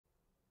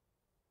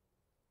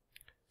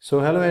So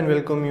hello and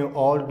welcome you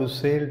all to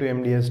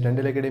sailtomdsacademy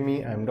Dental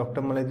Academy. I am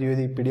Dr. Malay,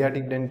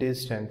 Pediatric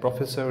Dentist and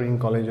Professor in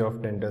College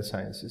of Dental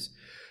Sciences.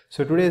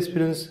 So today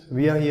students,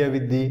 we are here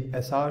with the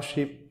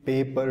SRSHIP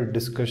paper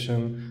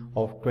discussion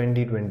of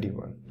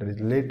 2021. That is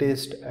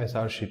latest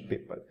SRSHIP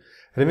paper.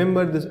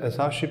 Remember, this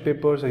SRSHIP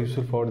papers are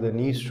useful for the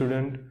NEET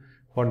student,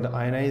 for the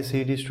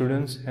IIIMS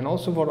students and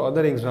also for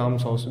other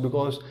exams also,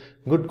 because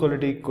good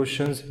quality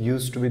questions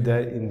used to be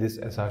there in this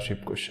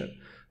SRSHIP question.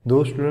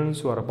 Those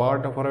students who are a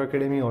part of our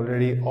academy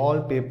already,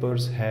 all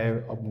papers have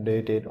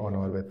updated on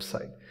our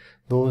website.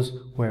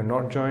 Those who have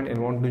not joined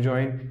and want to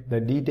join, the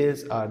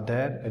details are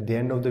there at the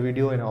end of the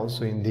video and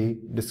also in the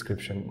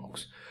description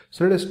box.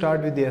 So let us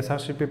start with the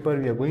SRSHIP paper.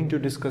 We are going to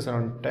discuss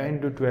around 10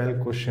 to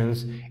 12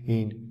 questions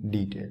in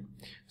detail.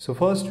 So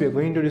first we are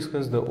going to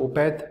discuss the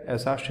OPAC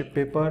SRSHIP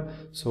paper.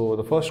 So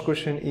the first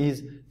question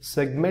is,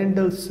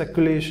 segmental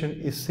speculation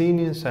is seen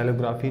in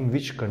xylography in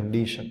which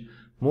condition?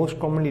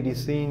 Most commonly it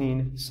is seen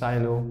in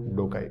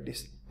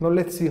xylodontitis. Now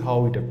let's see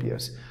how it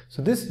appears.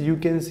 So this you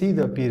can see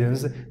the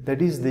appearance,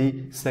 that is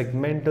the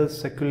segmental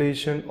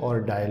speculation or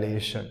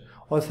dilation,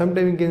 or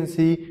sometimes you can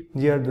see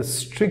here the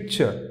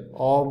stricture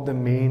of the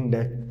main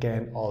that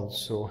can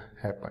also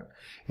happen.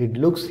 It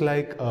looks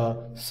like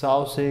a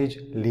sausage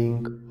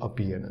link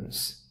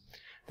appearance.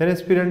 Then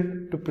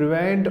aspirant, to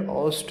prevent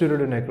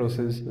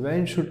osteoidonecrosis,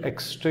 when should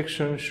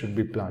extraction should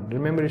be planned?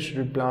 Remember, it should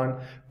be planned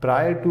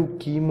prior to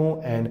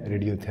chemo and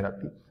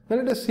radiotherapy. Now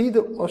let us see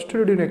the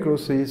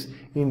osteoidonecrosis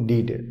in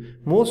detail.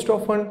 Most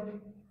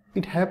often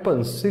it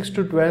happens 6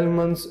 to 12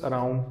 months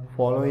around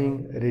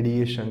following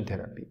radiation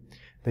therapy.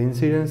 The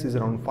incidence is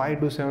around 5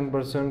 to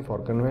 7% for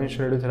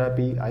conventional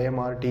radiotherapy,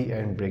 IMRT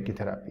and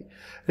brachytherapy.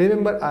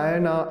 Remember,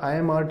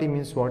 IMRT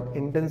means what?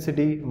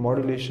 Intensity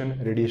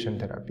modulation radiation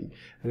therapy.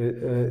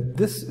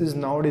 This is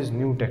nowadays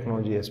new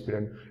technology,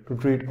 aspirant, to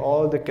treat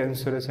all the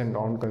cancerous and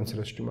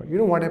non-cancerous tumor. You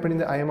know what happened in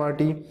the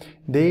IMRT?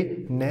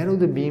 They narrow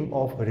the beam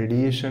of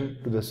radiation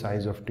to the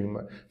size of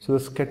tumor. So the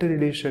scatter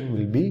radiation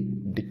will be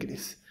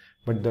decreased.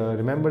 But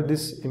remember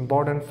this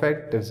important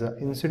fact, that the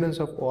incidence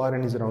of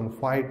ORN is around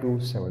 5 to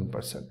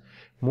 7%.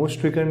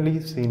 Most frequently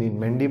seen in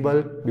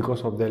mandible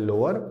because of their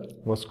lower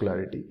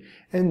vascularity.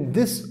 And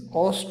this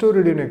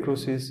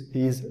osteoidonecrosis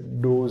is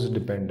dose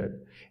dependent.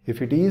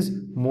 If it is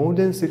more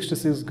than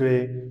 66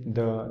 gray,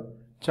 the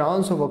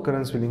chance of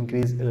occurrence will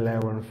increase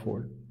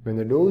 11-fold. When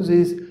the dose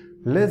is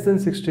less than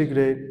 60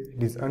 gray,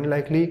 it is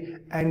unlikely,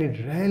 and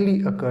it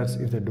rarely occurs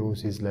if the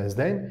dose is less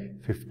than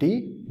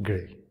 50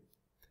 gray.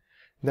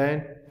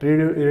 Then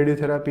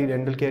radiotherapy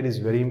dental care is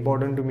very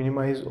important to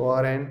minimize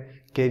ORN.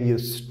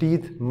 Carious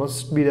teeth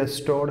must be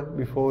restored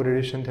before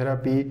radiation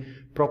therapy.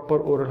 Proper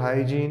oral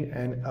hygiene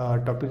and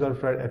topical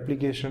fluoride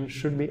application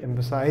should be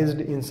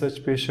emphasized in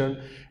such patient,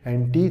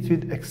 and teeth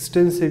with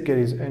extensive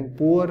caries and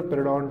poor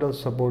periodontal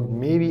support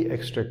may be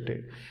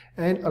extracted,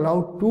 and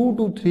allow 2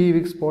 to 3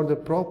 weeks for the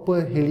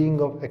proper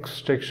healing of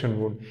extraction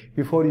wound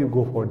before you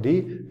go for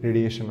the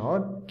radiation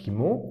or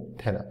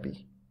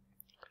chemotherapy.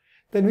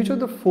 Then which of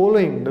the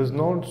following does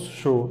not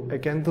show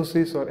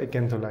acanthosis or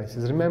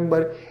acantholysis?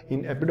 Remember,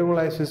 in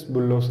epidermolysis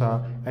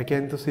bullosa,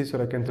 acanthosis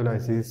or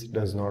acantholysis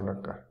does not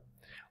occur.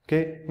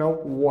 Okay, now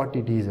what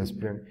it is,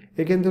 aspirant?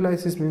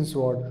 Acantholysis means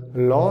what?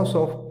 Loss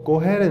of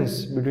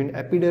coherence between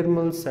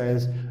epidermal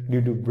cells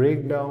due to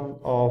breakdown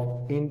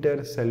of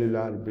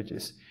intercellular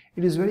bridges.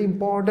 It is very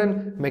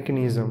important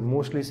mechanism,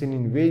 mostly seen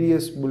in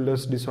various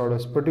bullous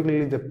disorders,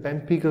 particularly the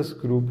pemphigus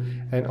group,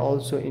 and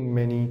also in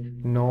many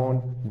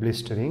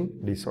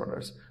non-blistering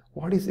disorders.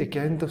 What is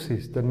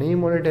acanthosis? The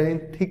name already telling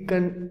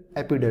thickened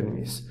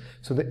epidermis.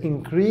 So the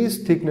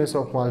increased thickness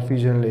of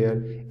malfusion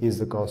layer is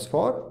the cause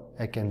for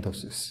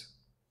acanthosis.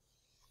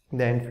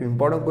 Then few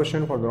important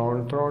question for the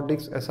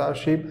Orthodontics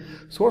SRSHIP.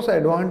 So what's the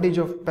advantage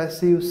of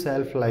passive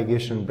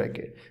self-ligation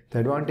bracket?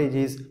 The advantage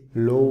is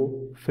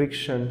low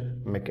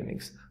friction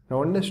mechanics.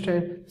 Now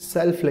understand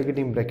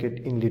self-ligating bracket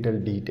in little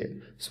detail.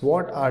 So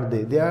what are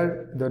they? They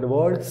are, the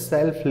word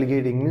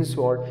self-ligating means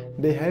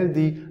what? They have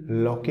the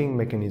locking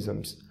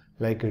mechanisms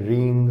like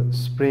ring,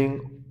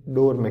 spring,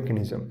 door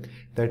mechanism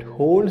that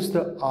holds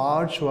the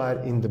arch wire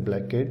in the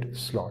bracket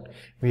slot.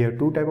 We have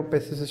two type of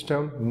passive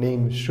system.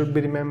 Name should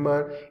be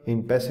remembered.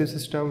 In passive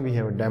system we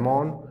have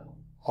Damon,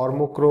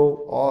 Ormocro,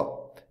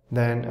 or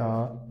then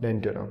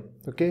Denturum.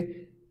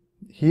 Okay.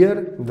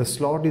 Here the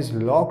slot is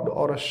locked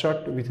or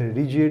shut with a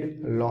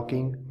rigid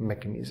locking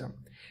mechanism.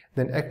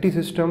 Then active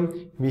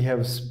system, we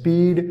have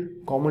speed,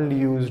 commonly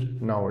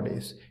used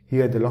nowadays.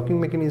 Here the locking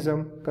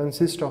mechanism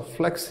consists of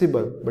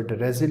flexible but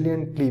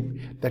resilient clip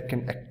that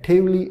can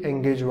actively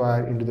engage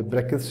wire into the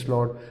bracket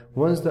slot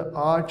once the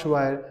arch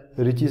wire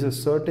reaches a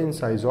certain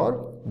size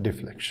or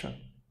deflection.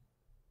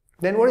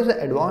 Then what is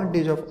the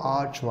advantage of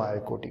arch wire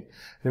coating?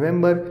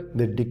 Remember,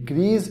 the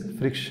decreased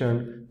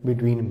friction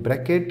between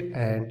bracket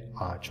and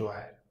arch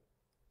wire.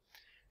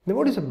 Then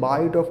what is a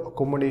bite of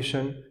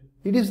accommodation?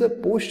 It is the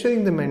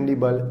posturing the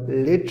mandible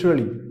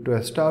laterally to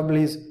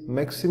establish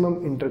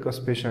maximum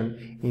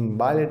intercuspation in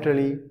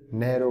bilaterally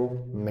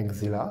narrow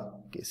maxilla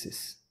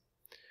cases.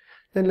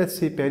 Then let's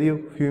see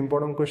few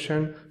important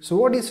questions. So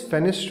what is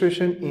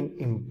fenestration in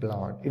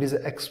implant? It is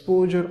the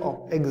exposure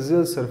of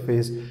axial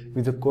surface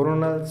with the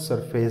coronal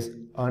surface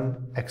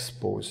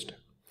unexposed.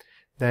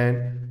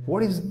 Then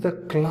what is the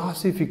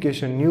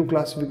classification, new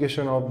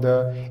classification of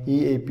the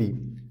EAP?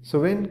 So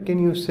when can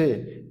you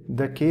say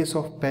the case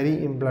of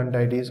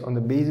peri-implantitis on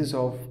the basis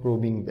of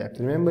probing depth?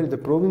 Remember, if the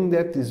probing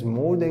depth is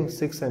more than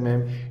 6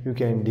 mm, you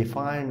can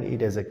define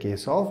it as a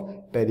case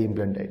of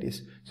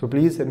peri-implantitis. So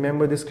please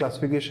remember this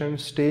classification.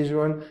 Stage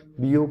 1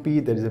 BOP,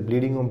 that is a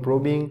bleeding on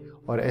probing,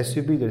 or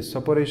SUP, that is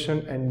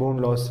suppuration and bone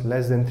loss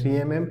less than 3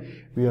 mm,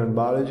 we are on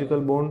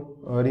biological bone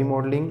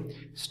remodeling.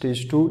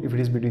 Stage 2 if it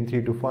is between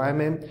 3 to 5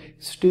 mm.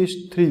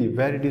 Stage 3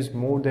 where it is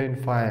more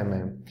than 5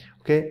 mm.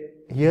 Okay,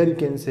 here you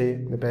can say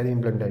the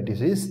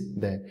peri-implantitis is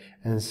there.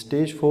 And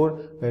stage 4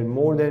 where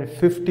more than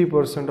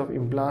 50% of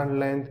implant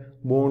length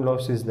bone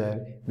loss is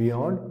there,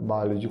 beyond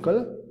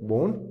biological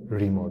bone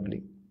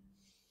remodeling.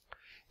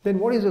 Then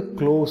what is a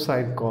closed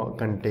site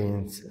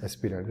contains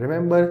aspirant?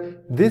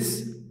 Remember,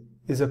 this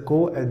is a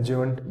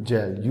co-adjuvant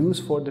gel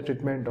used for the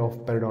treatment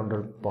of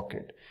periodontal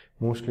pocket.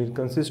 Mostly it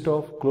consists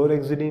of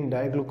chlorhexidine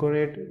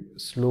digluconate,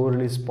 slow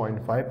release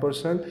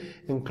 0.5%,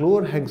 and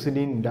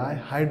chlorhexidine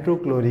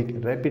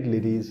dihydrochloric rapid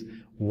release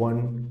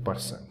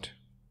 1%.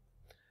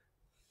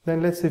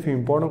 Then let's see a few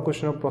important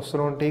question of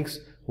prosthodontics.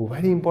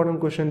 Very important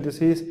question this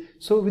is.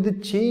 So with the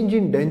change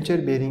in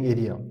denture bearing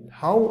area,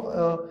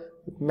 how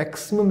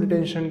maximum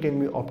retention can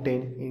be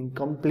obtained in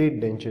complete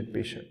dentured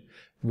patient?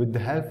 With the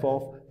help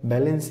of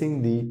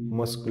balancing the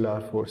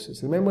muscular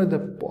forces. Remember,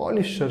 the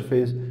polished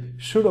surface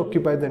should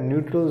occupy the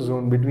neutral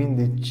zone between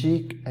the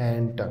cheek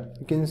and tongue.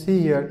 You can see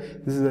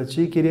here, this is the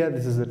cheek area,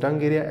 this is the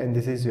tongue area, and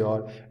this is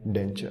your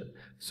denture.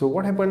 So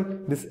what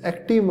happened? This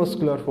active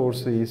muscular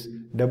force is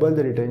double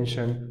the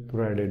retention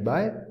provided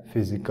by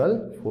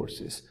physical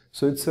forces.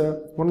 So it's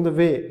one of the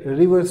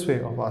reverse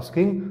way of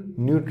asking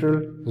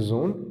neutral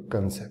zone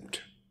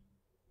concept.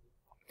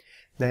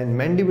 Then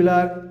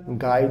mandibular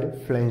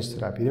guide flange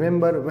therapy.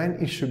 Remember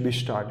when it should be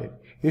started.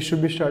 It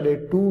should be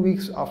started 2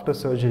 weeks after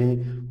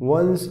surgery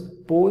once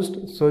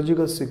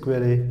post-surgical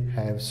sequelae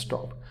have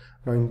stopped.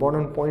 Now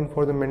important point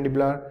for the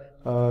mandibular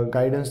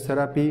guidance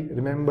therapy.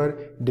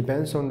 Remember,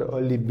 depends on the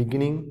early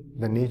beginning,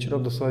 the nature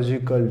of the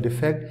surgical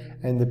defect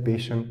and the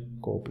patient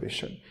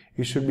cooperation.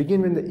 It should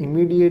begin when the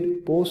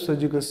immediate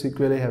post-surgical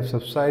sequelae have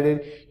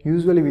subsided,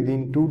 usually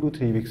within 2 to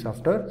 3 weeks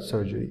after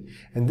surgery.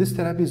 And this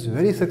therapy is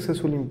very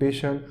successful in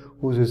patients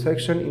whose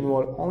resection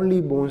involve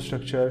only bone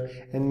structure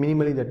and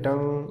minimally the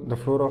tongue, the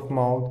floor of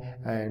mouth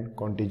and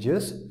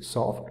contiguous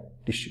soft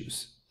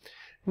tissues.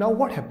 Now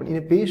what happened in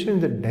a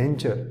patient with a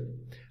denture?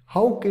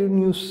 How can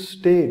you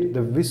state the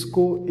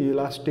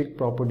viscoelastic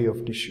property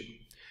of tissue?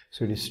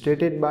 So it is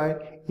stated by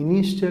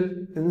initial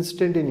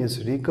instantaneous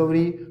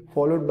recovery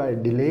followed by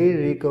delayed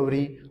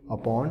recovery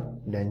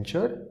upon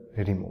denture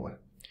removal.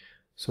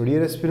 So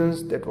dear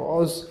aspirants, that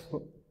was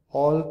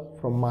all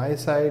from my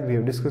side. We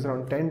have discussed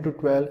around 10 to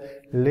 12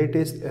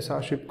 latest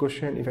SRSHIP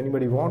question. If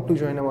anybody want to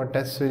join our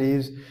test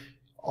series,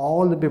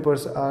 all the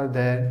papers are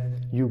there,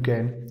 you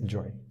can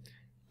join.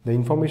 The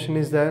information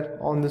is there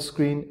on the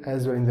screen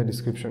as well in the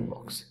description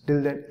box.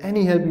 Till then,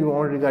 any help you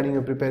want regarding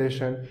your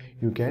preparation,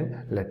 you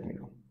can let me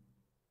know.